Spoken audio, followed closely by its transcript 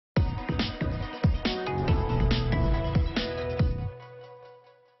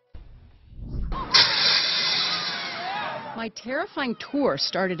My terrifying tour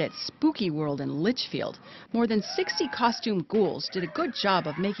started at Spooky World in Litchfield. More than 60 costume ghouls did a good job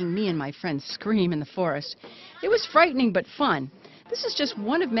of making me and my friends scream in the forest. It was frightening but fun. This is just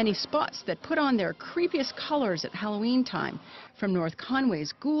one of many spots that put on their creepiest colors at Halloween time, from North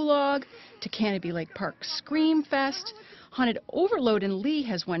Conway's Gulag to Canopy Lake Park's Scream Fest. Haunted Overload in Lee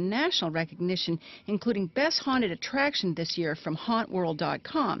has won national recognition, including Best Haunted Attraction this year from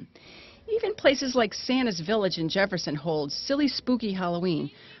HauntWorld.com. Even places like Santa's Village in Jefferson hold Silly Spooky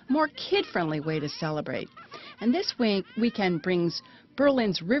Halloween, a more kid-friendly way to celebrate. And this weekend brings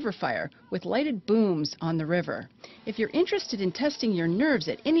Berlin's River Fire with lighted booms on the river. If you're interested in testing your nerves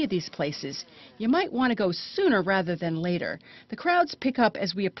at any of these places, you might want to go sooner rather than later. The crowds pick up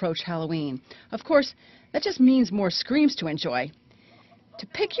as we approach Halloween. Of course, that just means more screams to enjoy. To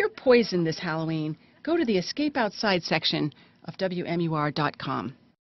pick your poison this Halloween, go to the Escape Outside section of WMUR.com.